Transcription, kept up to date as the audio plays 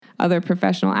other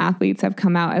professional athletes have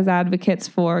come out as advocates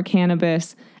for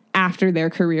cannabis after their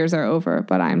careers are over,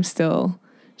 but I'm still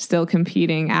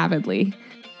competing avidly.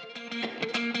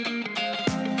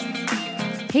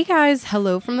 Hey guys,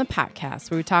 hello from the podcast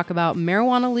where we talk about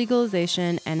marijuana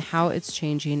legalization and how it's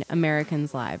changing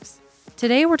Americans' lives.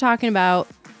 Today we're talking about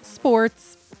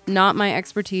sports, not my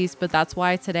expertise, but that's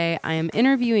why today I am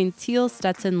interviewing Teal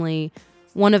Stetson Lee,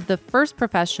 one of the first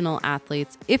professional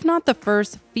athletes, if not the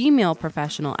first female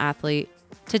professional athlete,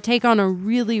 to take on a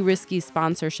really risky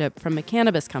sponsorship from a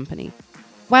cannabis company.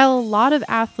 While a lot of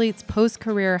athletes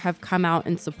post-career have come out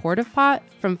in support of pot,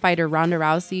 from fighter Ronda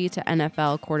Rousey to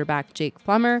NFL quarterback Jake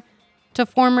Plummer to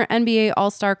former NBA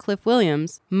All-Star Cliff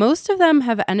Williams, most of them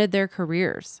have ended their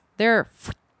careers. They're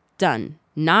done,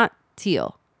 not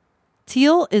Teal.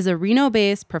 Teal is a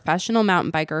Reno-based professional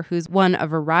mountain biker who's won a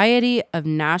variety of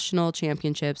national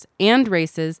championships and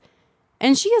races,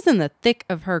 and she is in the thick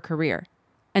of her career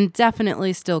and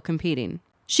definitely still competing.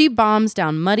 She bombs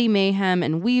down muddy mayhem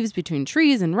and weaves between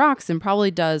trees and rocks and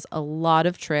probably does a lot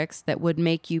of tricks that would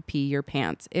make you pee your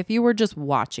pants if you were just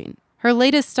watching. Her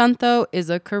latest stunt, though, is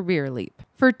a career leap.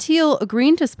 For Teal,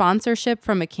 agreeing to sponsorship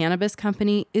from a cannabis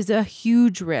company is a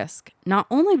huge risk, not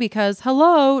only because,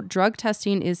 drug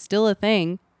testing is still a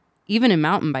thing, even in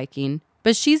mountain biking,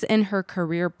 but she's in her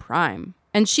career prime.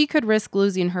 And she could risk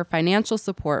losing her financial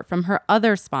support from her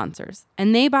other sponsors.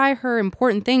 And they buy her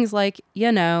important things like,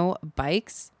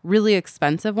 bikes, really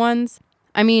expensive ones.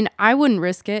 I mean, I wouldn't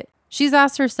risk it. She's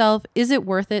asked herself, is it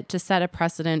worth it to set a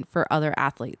precedent for other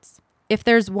athletes? If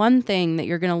there's one thing that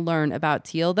you're going to learn about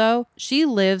Teal, though, she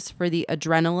lives for the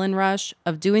adrenaline rush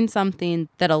of doing something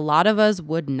that a lot of us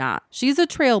would not. She's a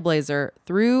trailblazer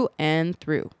through and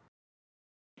through.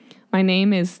 My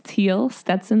name is Teal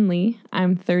Stetson Lee.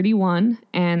 I'm 31,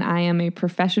 and I am a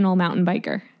professional mountain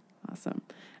biker. Awesome.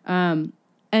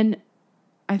 And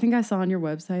I think I saw on your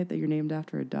website that you're named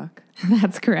after a duck.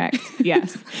 That's correct.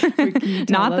 Yes.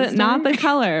 Not the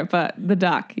color, but the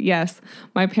duck. Yes.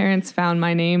 My parents found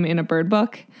my name in a bird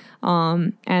book,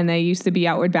 and they used to be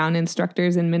outward bound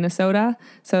instructors in Minnesota,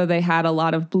 so they had a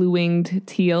lot of blue-winged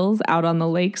teals out on the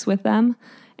lakes with them.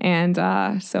 And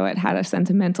so it had a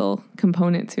sentimental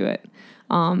component to it.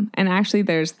 And actually,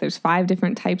 there's 5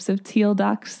 different types of teal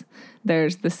ducks.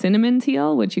 There's the cinnamon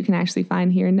teal, which you can actually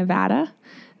find here in Nevada.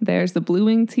 There's the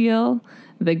blue-winged teal,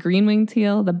 the green-winged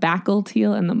teal, the backle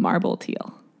teal, and the marble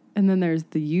teal. And then there's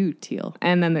the you teal.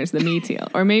 And then there's the me teal,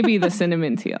 or maybe the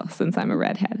cinnamon teal, since I'm a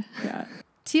redhead. Yeah.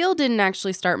 Teal didn't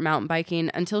actually start mountain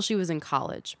biking until she was in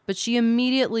college, but she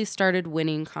immediately started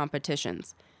winning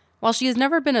competitions. While she has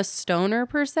never been a stoner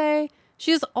per se, she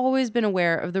has always been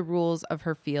aware of the rules of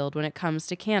her field when it comes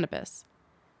to cannabis.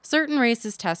 Certain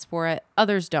races test for it,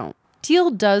 others don't.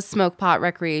 Teal does smoke pot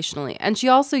recreationally, and she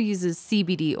also uses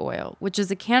CBD oil, which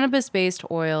is a cannabis-based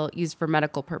oil used for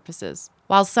medical purposes.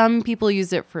 While some people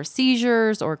use it for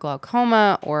seizures or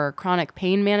glaucoma or chronic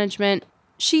pain management,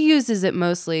 she uses it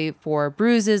mostly for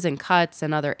bruises and cuts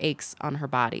and other aches on her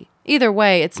body. Either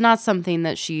way, it's not something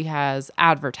that she has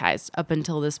advertised up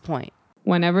until this point.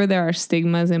 Whenever there are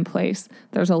stigmas in place,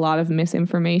 there's a lot of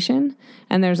misinformation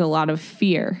and there's a lot of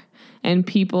fear, and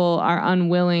people are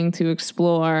unwilling to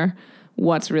explore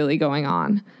what's really going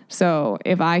on. So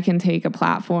if I can take a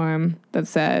platform that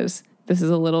says, this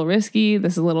is a little risky,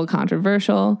 this is a little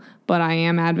controversial, but I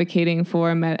am advocating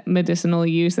for medicinal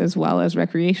use as well as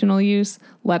recreational use,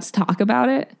 let's talk about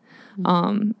it.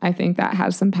 I think that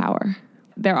has some power.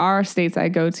 There are states I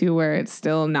go to where it's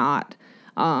still not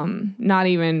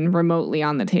even remotely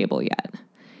on the table yet.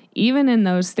 Even in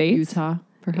those states, Utah,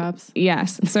 perhaps.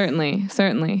 Yes, certainly.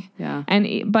 Yeah.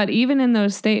 But even in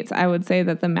those states, I would say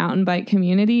that the mountain bike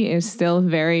community is still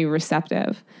very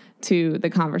receptive to the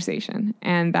conversation,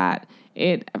 and that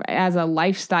it, as a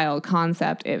lifestyle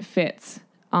concept, it fits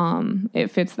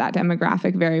that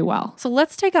demographic very well. So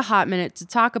let's take a hot minute to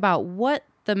talk about what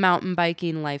the mountain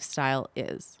biking lifestyle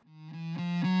is.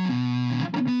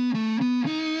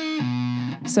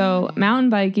 So mountain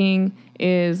biking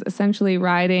is essentially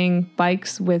riding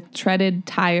bikes with treaded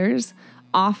tires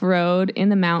off-road in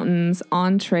the mountains,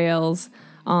 on trails,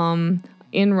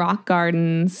 in rock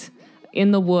gardens,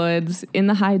 in the woods, in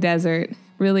the high desert,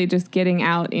 really just getting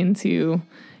out into,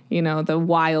 the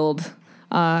wild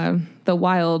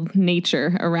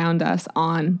nature around us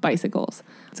on bicycles.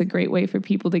 It's a great way for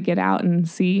people to get out and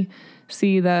see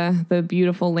the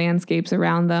beautiful landscapes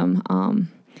around them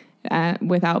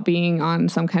without being on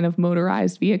some kind of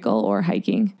motorized vehicle or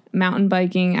hiking. Mountain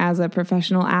biking as a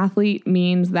professional athlete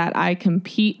means that I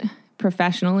compete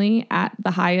professionally at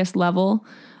the highest level,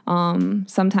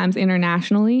 sometimes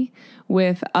internationally,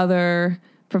 with other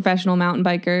professional mountain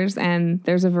bikers, and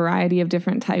there's a variety of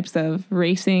different types of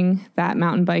racing that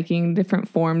mountain biking, different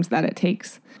forms that it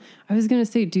takes. I was going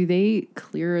to say, do they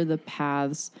clear the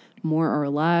paths more or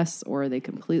less, or are they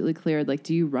completely cleared? Like,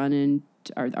 do you run in,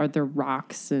 are there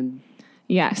rocks and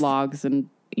logs and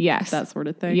that sort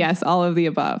of thing? Yes, all of the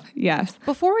above. Yes.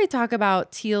 Before we talk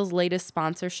about Teal's latest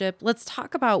sponsorship, let's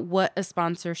talk about what a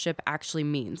sponsorship actually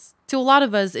means. To a lot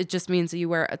of us, it just means that you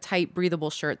wear a tight, breathable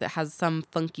shirt that has some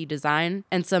funky design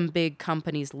and some big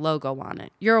company's logo on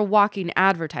it. You're a walking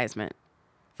advertisement.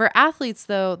 For athletes,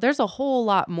 though, there's a whole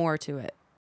lot more to it.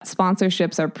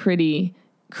 Sponsorships are pretty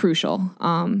crucial,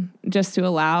 just to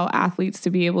allow athletes to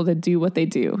be able to do what they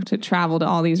do, to travel to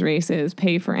all these races,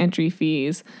 pay for entry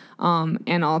fees,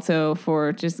 and also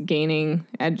for just gaining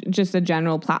just a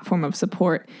general platform of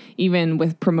support, even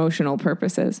with promotional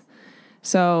purposes.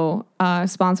 So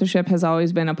sponsorship has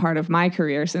always been a part of my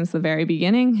career since the very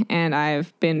beginning, and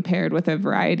I've been paired with a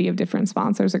variety of different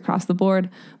sponsors across the board.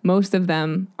 Most of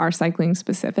them are cycling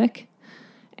specific.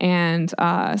 And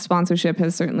sponsorship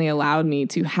has certainly allowed me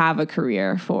to have a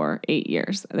career for 8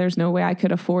 years. There's no way I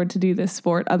could afford to do this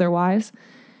sport otherwise.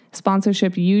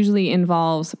 Sponsorship usually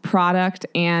involves product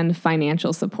and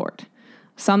financial support.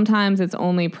 Sometimes it's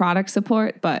only product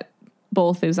support, but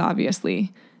both is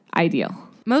obviously ideal.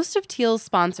 Most of Teal's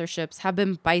sponsorships have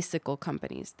been bicycle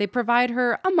companies. They provide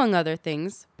her, among other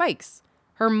things, bikes,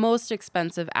 her most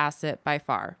expensive asset by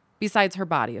far, besides her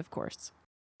body, of course.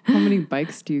 How many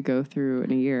bikes do you go through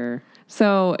in a year?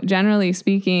 So generally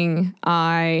speaking,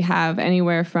 I have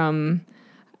anywhere from,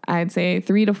 I'd say,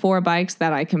 3 to 4 bikes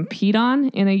that I compete on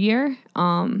in a year.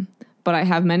 But I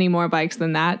have many more bikes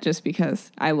than that just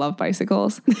because I love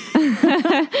bicycles.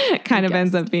 Kind of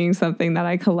ends up being something that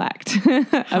I collect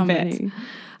How bit. Many?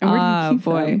 And where do you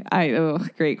keep them?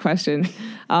 Great question.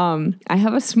 I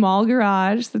have a small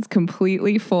garage that's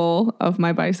completely full of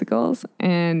my bicycles.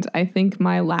 And I think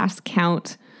my last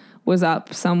count was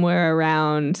up somewhere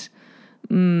around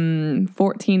 14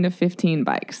 to 15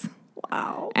 bikes.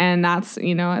 Wow. And that's,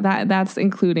 that's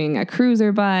including a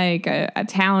cruiser bike, a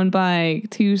town bike,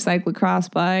 2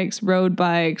 cyclocross bikes, road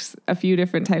bikes, a few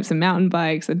different types of mountain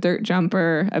bikes, a dirt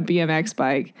jumper, a BMX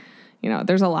bike.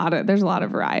 There's a lot of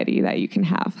variety that you can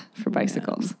have for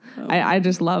bicycles. I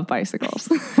just love bicycles.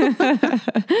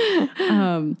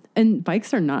 And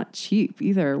bikes are not cheap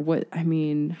either. How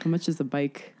much is a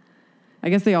bike? I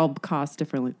guess they all cost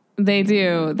differently. They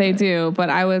do.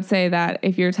 But I would say that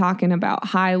if you're talking about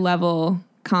high level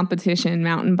competition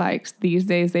mountain bikes, these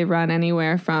days they run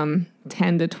anywhere from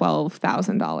 $10,000 to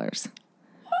 $12,000,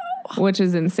 which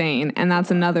is insane. And that's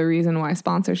another reason why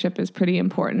sponsorship is pretty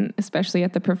important, especially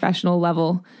at the professional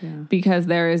level, because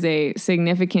there is a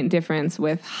significant difference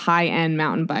with high end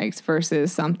mountain bikes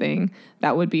versus something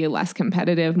that would be less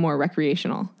competitive, more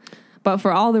recreational. But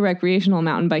for all the recreational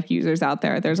mountain bike users out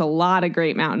there, there's a lot of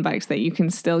great mountain bikes that you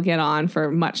can still get on for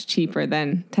much cheaper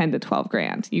than 10 to 12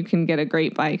 grand. You can get a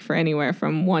great bike for anywhere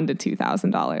from $1,000 to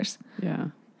 $2,000. Yeah.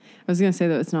 I was going to say,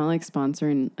 though, it's not like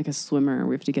sponsoring like a swimmer.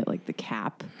 We have to get like the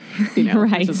cap,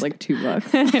 right. Which is like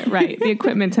 $2. Right. The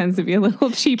equipment tends to be a little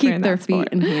cheaper. Keep their feet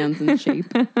and hands in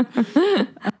shape.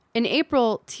 In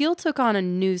April, Teal took on a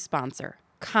new sponsor,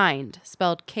 Kind,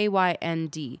 spelled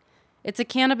KYND. It's a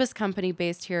cannabis company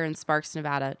based here in Sparks,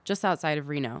 Nevada, just outside of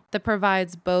Reno, that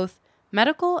provides both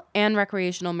medical and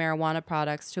recreational marijuana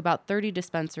products to about 30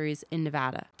 dispensaries in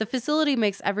Nevada. The facility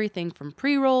makes everything from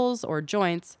pre-rolls or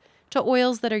joints to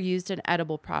oils that are used in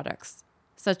edible products,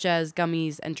 such as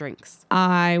gummies and drinks.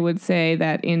 I would say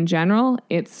that in general,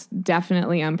 it's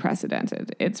definitely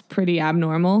unprecedented. It's pretty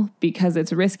abnormal because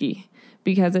it's risky,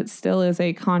 because it still is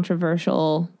a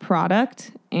controversial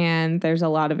product, and there's a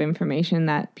lot of information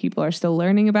that people are still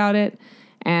learning about it,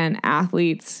 and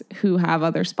athletes who have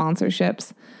other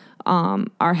sponsorships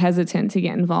are hesitant to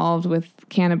get involved with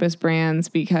cannabis brands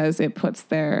because it puts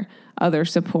their other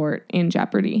support in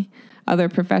jeopardy. Other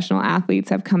professional athletes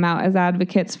have come out as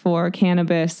advocates for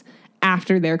cannabis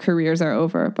after their careers are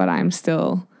over, but I'm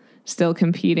still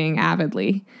competing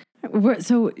avidly.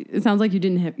 So it sounds like you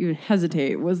didn't even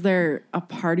hesitate. Was there a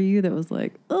part of you that was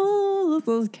like, oh, this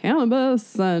is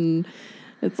cannabis and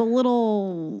it's a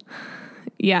little...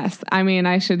 Yes.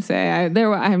 I should say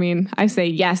I say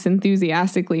yes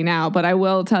enthusiastically now, but I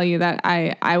will tell you that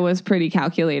I was pretty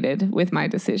calculated with my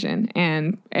decision,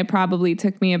 and it probably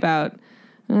took me about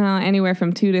anywhere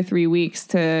from 2 to 3 weeks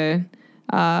to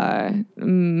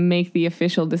make the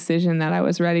official decision that I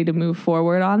was ready to move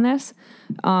forward on this,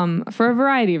 for a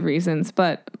variety of reasons,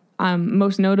 but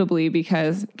most notably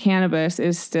because cannabis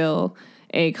is still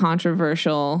a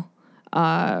controversial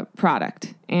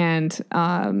product, and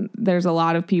there's a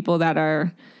lot of people that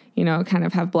are kind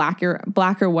of have black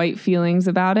or white feelings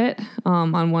about it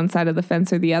on one side of the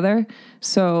fence or the other.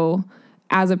 So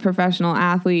as a professional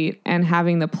athlete and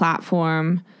having the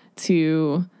platform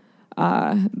that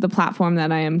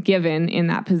I am given in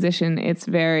that position, it's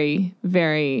very,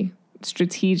 very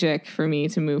strategic for me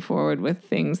to move forward with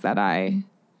things that I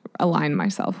align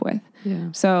myself with.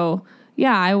 Yeah. So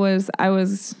yeah, I was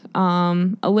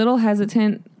a little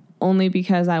hesitant only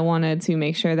because I wanted to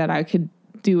make sure that I could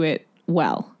do it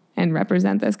well and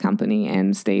represent this company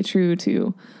and stay true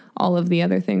to all of the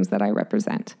other things that I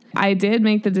represent. I did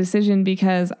make the decision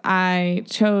because I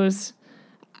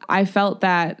felt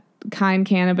that Kind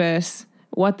Cannabis,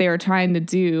 what they were trying to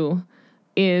do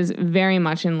is very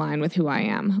much in line with who I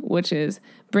am, which is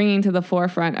bringing to the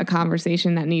forefront a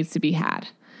conversation that needs to be had.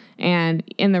 And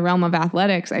in the realm of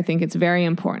athletics, I think it's very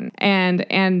important. And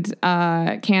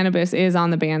cannabis is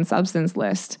on the banned substance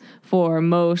list for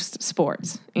most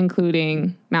sports,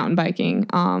 including mountain biking.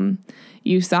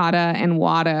 USADA and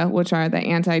WADA, which are the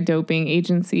anti-doping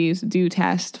agencies, do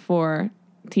test for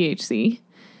THC.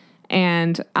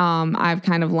 And I've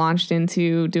kind of launched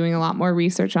into doing a lot more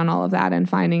research on all of that and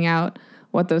finding out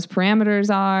what those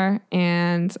parameters are.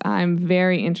 And I'm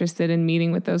very interested in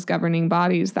meeting with those governing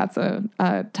bodies. That's a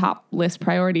top list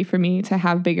priority for me, to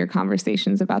have bigger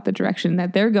conversations about the direction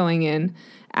that they're going in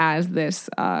as this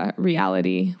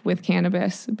reality with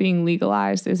cannabis being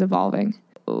legalized is evolving.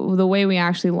 The way we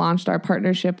actually launched our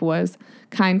partnership was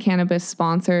Kind Cannabis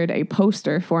sponsored a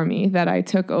poster for me that I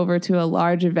took over to a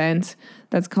large event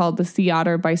that's called the Sea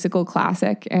Otter Bicycle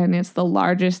Classic, and it's the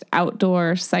largest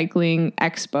outdoor cycling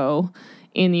expo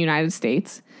in the United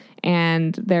States.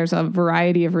 And there's a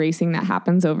variety of racing that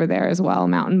happens over there as well,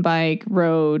 mountain bike,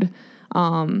 road.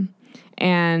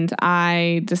 And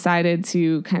I decided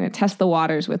to kind of test the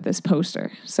waters with this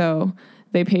poster. So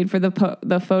they paid for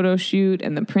the photo shoot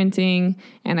and the printing,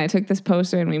 and I took this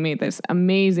poster and we made this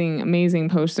amazing, amazing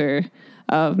poster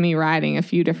of me riding a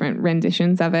few different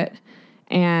renditions of it.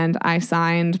 And I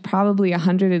signed probably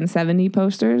 170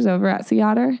 posters over at Sea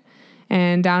Otter.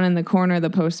 And down in the corner of the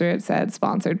poster, it said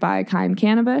sponsored by Kind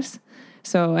Cannabis.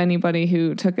 So anybody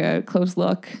who took a close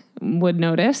look would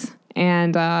notice.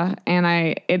 And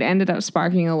it ended up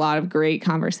sparking a lot of great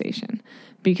conversation,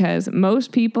 because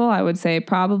most people, I would say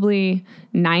probably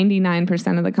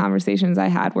 99% of the conversations I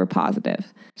had were positive.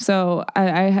 So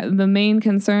the main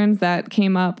concerns that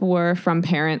came up were from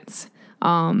parents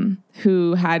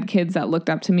who had kids that looked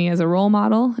up to me as a role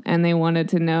model, and they wanted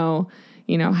to know,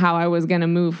 how I was going to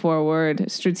move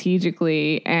forward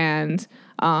strategically and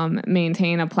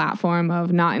maintain a platform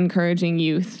of not encouraging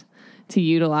youth to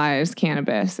utilize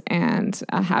cannabis and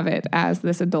have it as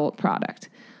this adult product.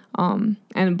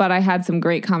 But I had some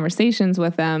great conversations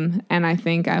with them, and I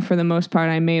think for the most part,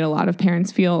 I made a lot of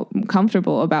parents feel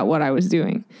comfortable about what I was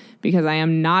doing, because I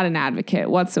am not an advocate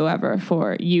whatsoever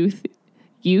for youth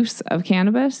use of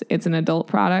cannabis. It's an adult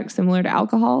product similar to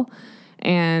alcohol,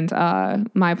 and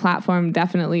my platform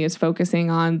definitely is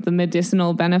focusing on the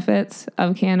medicinal benefits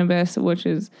of cannabis, which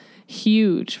is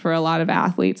huge for a lot of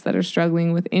athletes that are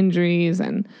struggling with injuries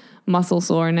and muscle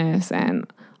soreness and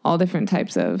all different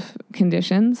types of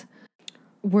conditions.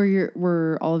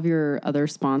 Were all of your other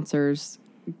sponsors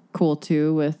cool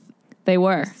too with? They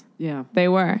were. Yeah. They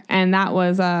were. And that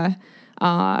was a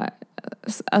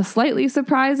slightly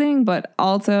surprising, but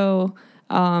also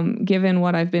given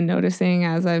what I've been noticing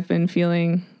as I've been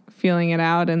feeling it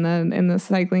out in the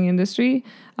cycling industry,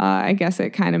 I guess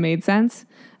it kind of made sense.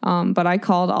 But I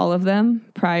called all of them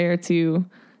prior to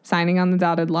signing on the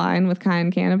dotted line with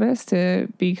Kind Cannabis to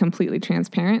be completely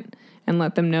transparent and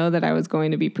let them know that I was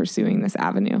going to be pursuing this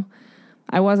avenue.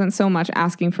 I wasn't so much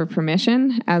asking for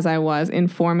permission as I was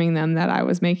informing them that I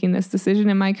was making this decision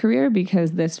in my career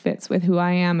because this fits with who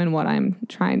I am and what I'm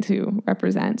trying to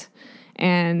represent.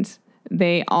 And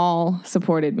they all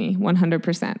supported me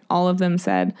 100%. All of them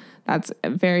said, that's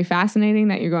very fascinating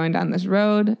that you're going down this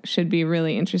road. Should be a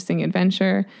really interesting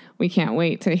adventure. We can't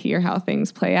wait to hear how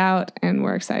things play out, and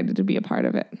we're excited to be a part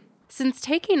of it. Since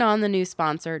taking on the new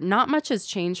sponsor, not much has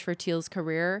changed for Teal's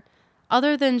career,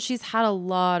 other than she's had a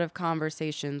lot of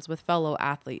conversations with fellow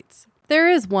athletes. There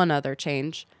is one other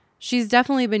change. She's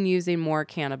definitely been using more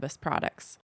cannabis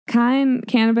products. Kind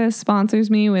Cannabis sponsors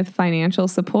me with financial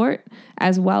support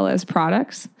as well as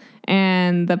products.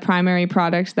 And the primary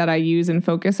products that I use and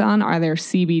focus on are their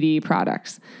CBD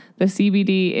products. The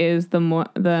CBD is the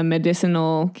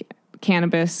medicinal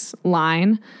cannabis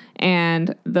line,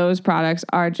 and those products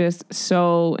are just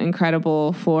so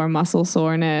incredible for muscle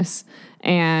soreness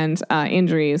and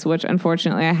injuries, which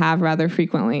unfortunately I have rather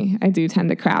frequently. I do tend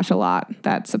to crash a lot.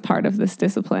 That's a part of this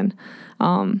discipline.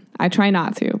 I try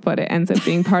not to, but it ends up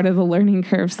being part of the learning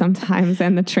curve sometimes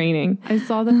and the training. I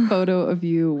saw the photo of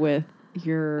you with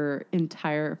your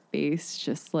entire face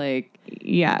just like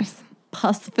Yes.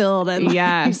 pus filled and like,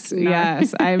 Yes.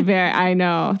 I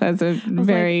know that's a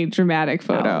very dramatic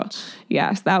photo. Ouch.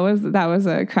 Yes, that was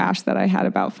a crash that I had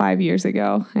about 5 years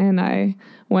ago, and I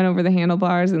went over the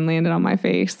handlebars and landed on my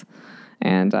face,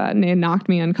 and it knocked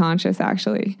me unconscious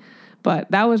actually.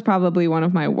 But that was probably one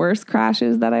of my worst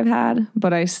crashes that I've had.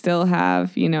 But I still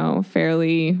have,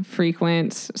 fairly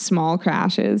frequent small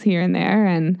crashes here and there,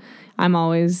 and I'm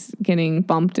always getting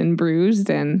bumped and bruised,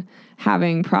 and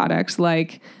having products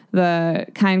like the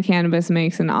Kind Cannabis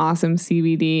makes an awesome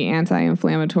CBD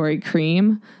anti-inflammatory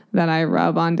cream that I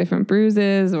rub on different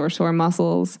bruises or sore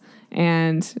muscles.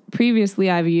 And previously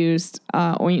I've used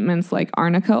ointments like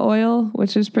arnica oil,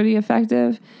 which is pretty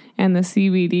effective. And the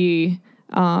CBD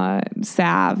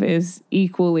salve is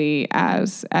equally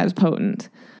as potent.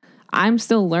 I'm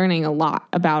still learning a lot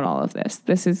about all of this.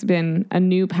 This has been a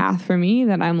new path for me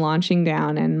that I'm launching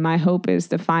down, and my hope is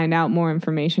to find out more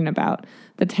information about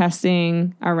the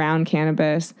testing around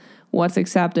cannabis, what's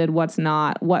accepted, what's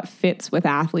not, what fits with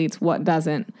athletes, what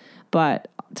doesn't. But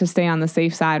to stay on the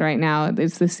safe side right now,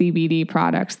 it's the CBD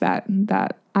products that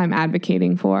I'm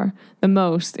advocating for the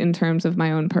most in terms of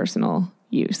my own personal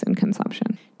use and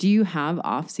consumption. Do you have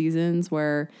off seasons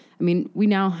where, we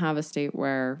now have a state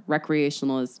where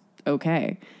recreational is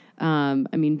okay.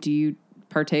 Do you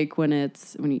partake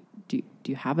do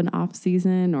you have an off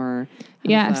season or?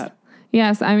 Yes.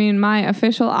 My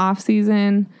official off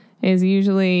season is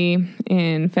usually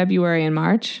in February and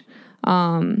March.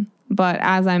 But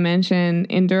as I mentioned,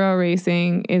 enduro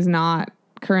racing is not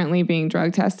currently being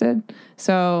drug tested.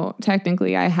 So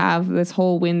technically I have this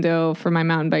whole window for my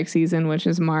mountain bike season, which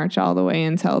is March all the way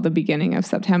until the beginning of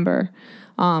September,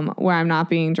 where I'm not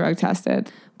being drug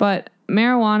tested. But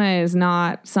marijuana is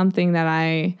not something that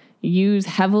I use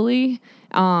heavily.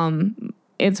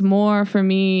 It's more for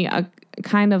me a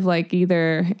kind of like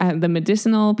either the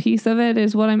medicinal piece of it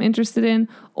is what I'm interested in,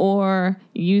 or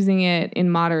using it in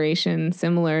moderation,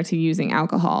 similar to using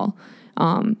alcohol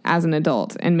as an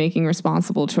adult, and making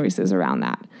responsible choices around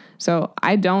that. So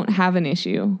I don't have an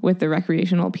issue with the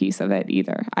recreational piece of it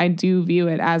either. I do view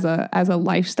it as a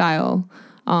lifestyle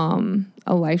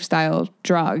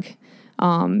drug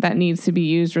that needs to be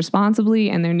used responsibly,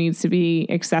 and there needs to be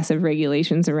excessive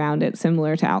regulations around it,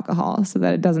 similar to alcohol, so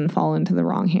that it doesn't fall into the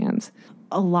wrong hands.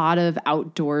 A lot of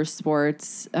outdoor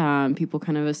sports, people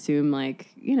kind of assume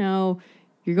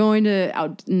you're going to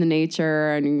out in the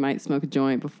nature and you might smoke a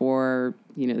joint before,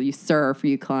 you surf or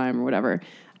you climb or whatever.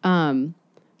 Can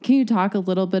you talk a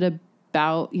little bit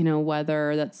about,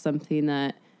 whether that's something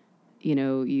that,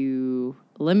 you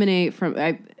eliminate from...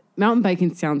 mountain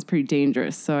biking sounds pretty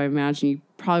dangerous, so I imagine you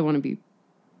probably want to be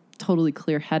totally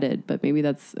clear-headed, but maybe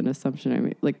that's an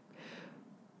assumption.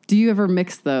 Do you ever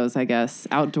mix those, I guess,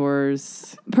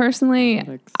 outdoors? Personally,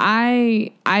 products?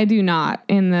 I do not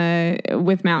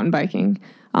with mountain biking.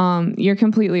 You're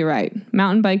completely right.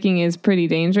 Mountain biking is pretty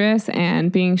dangerous,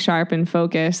 and being sharp and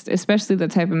focused, especially the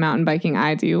type of mountain biking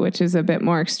I do, which is a bit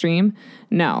more extreme.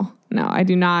 No, I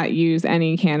do not use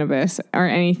any cannabis or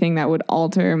anything that would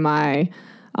alter my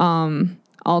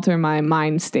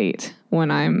mind state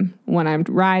when I'm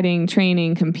riding,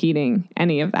 training, competing,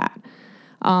 any of that.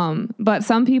 But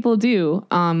some people do,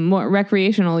 more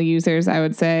recreational users, I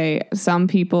would say. Some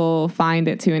people find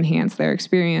it to enhance their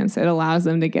experience. It allows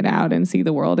them to get out and see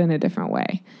the world in a different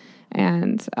way.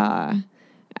 And,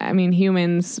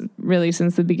 humans really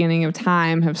since the beginning of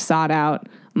time have sought out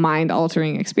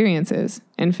mind-altering experiences.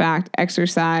 In fact,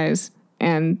 exercise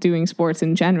and doing sports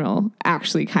in general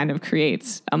actually kind of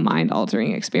creates a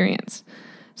mind-altering experience.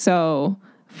 So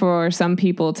for some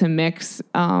people to mix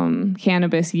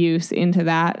cannabis use into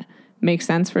that makes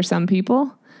sense for some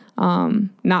people,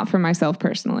 not for myself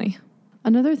personally.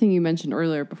 Another thing you mentioned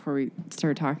earlier before we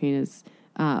started talking is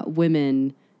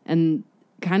women and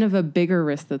kind of a bigger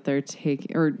risk that they're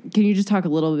taking. Or can you just talk a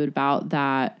little bit about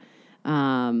that?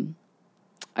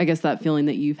 I guess that feeling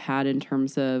that you've had in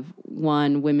terms of,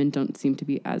 one, women don't seem to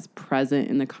be as present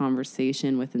in the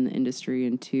conversation within the industry,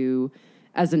 and two,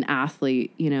 as an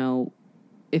athlete,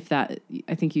 if that,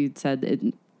 I think you said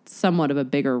it's somewhat of a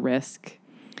bigger risk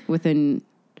within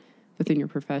your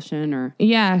profession, or?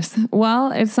 Yes.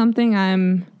 Well, it's something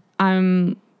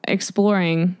I'm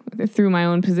exploring through my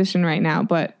own position right now,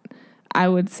 but I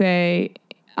would say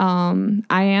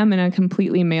I am in a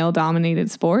completely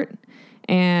male-dominated sport,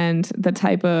 and the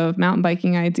type of mountain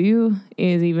biking I do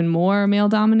is even more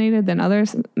male-dominated than other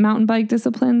mountain bike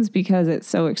disciplines because it's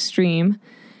so extreme.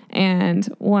 And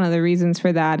one of the reasons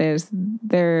for that is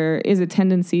there is a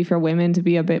tendency for women to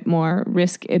be a bit more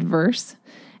risk adverse,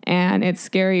 and it's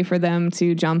scary for them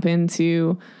to jump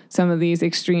into some of these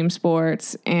extreme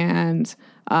sports and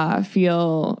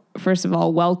feel, first of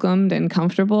all, welcomed and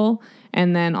comfortable,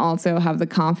 and then also have the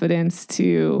confidence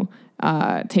to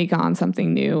take on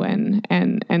something new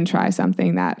and try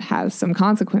something that has some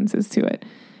consequences to it.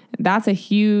 That's a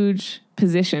huge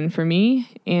position for me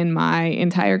in my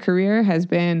entire career, has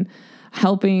been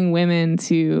helping women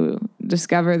to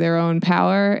discover their own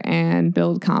power and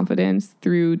build confidence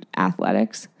through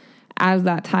athletics. As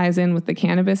that ties in with the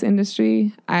cannabis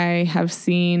industry, I have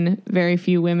seen very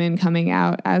few women coming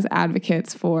out as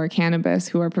advocates for cannabis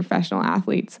who are professional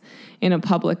athletes in a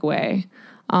public way.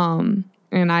 And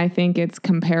I think it's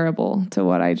comparable to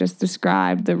what I just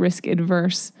described, the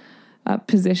risk-adverse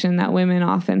position that women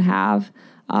often have.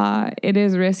 It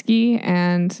is risky,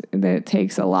 and it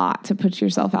takes a lot to put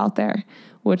yourself out there,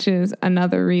 which is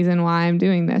another reason why I'm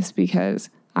doing this,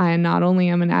 because I not only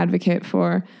am an advocate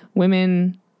for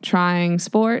women trying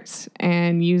sports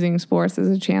and using sports as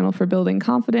a channel for building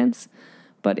confidence,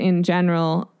 but in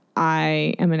general,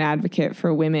 I am an advocate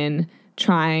for women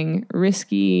trying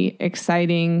risky,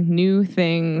 exciting, new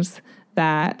things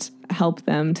that help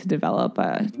them to develop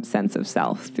a sense of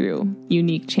self through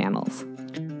unique channels.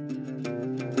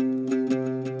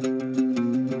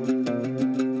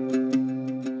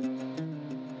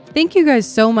 Thank you guys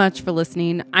so much for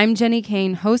listening. I'm Jenny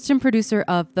Kane, host and producer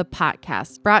of The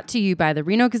Podcast, brought to you by the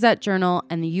Reno Gazette-Journal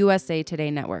and the USA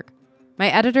Today Network. My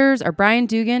editors are Brian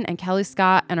Dugan and Kelly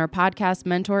Scott, and our podcast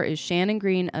mentor is Shannon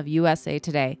Green of USA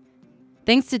Today.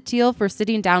 Thanks to Teal for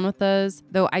sitting down with us,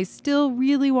 though I still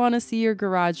really want to see your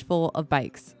garage full of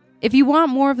bikes. If you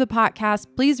want more of the podcast,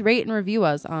 please rate and review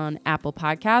us on Apple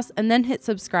Podcasts and then hit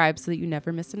subscribe so that you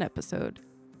never miss an episode.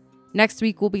 Next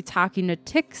week, we'll be talking to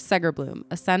Tick Segerblum,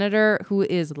 a senator who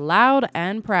is loud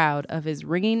and proud of his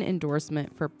ringing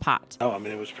endorsement for pot. No, I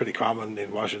mean, it was pretty common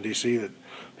in Washington, D.C. that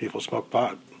people smoked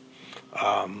pot.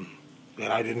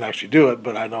 And I didn't actually do it,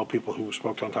 but I know people who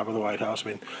smoked on top of the White House.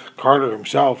 I mean, Carter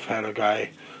himself had a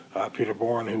guy, Peter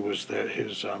Bourne, who was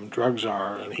his drug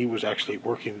czar, and he was actually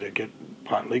working to get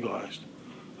pot legalized.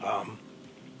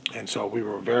 And so we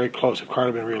were very close. If Carter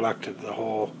had been reelected, the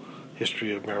whole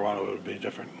history of marijuana would be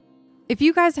different. If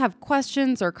you guys have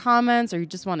questions or comments, or you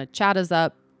just want to chat us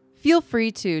up, feel free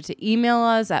to email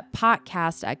us at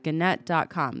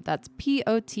potcast@gannett.com. That's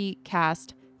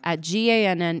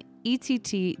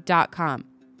potcast@gannett.com.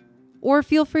 Or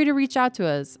feel free to reach out to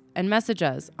us and message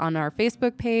us on our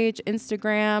Facebook page,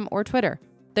 Instagram, or Twitter.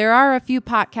 There are a few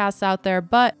podcasts out there,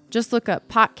 but just look up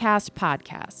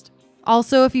Podcast.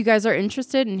 Also, if you guys are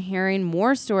interested in hearing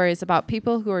more stories about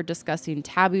people who are discussing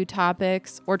taboo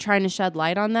topics or trying to shed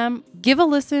light on them, give a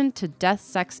listen to Death,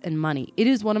 Sex, and Money. It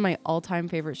is one of my all-time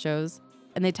favorite shows,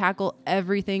 and they tackle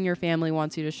everything your family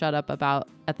wants you to shut up about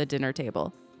at the dinner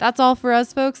table. That's all for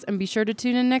us, folks, and be sure to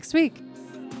tune in next week.